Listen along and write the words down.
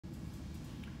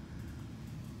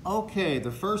Okay,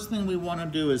 the first thing we want to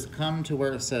do is come to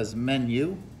where it says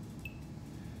menu.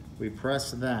 We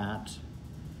press that.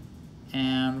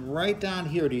 And right down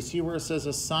here, do you see where it says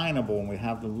assignable? And we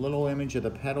have the little image of the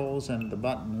pedals and the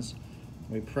buttons.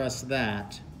 We press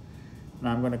that.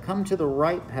 Now I'm going to come to the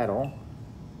right pedal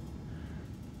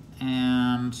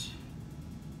and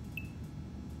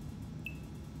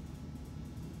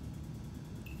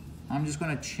I'm just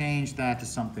going to change that to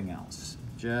something else,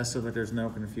 just so that there's no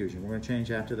confusion. We're going to change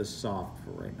that to the soft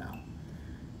for right now.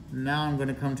 Now I'm going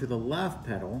to come to the left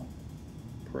pedal,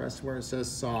 press where it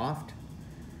says soft,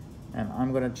 and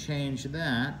I'm going to change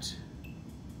that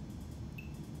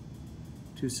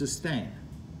to sustain.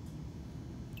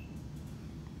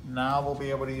 Now we'll be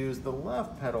able to use the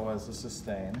left pedal as a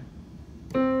sustain.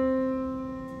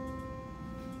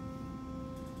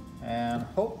 And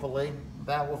hopefully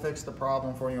that will fix the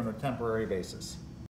problem for you on a temporary basis.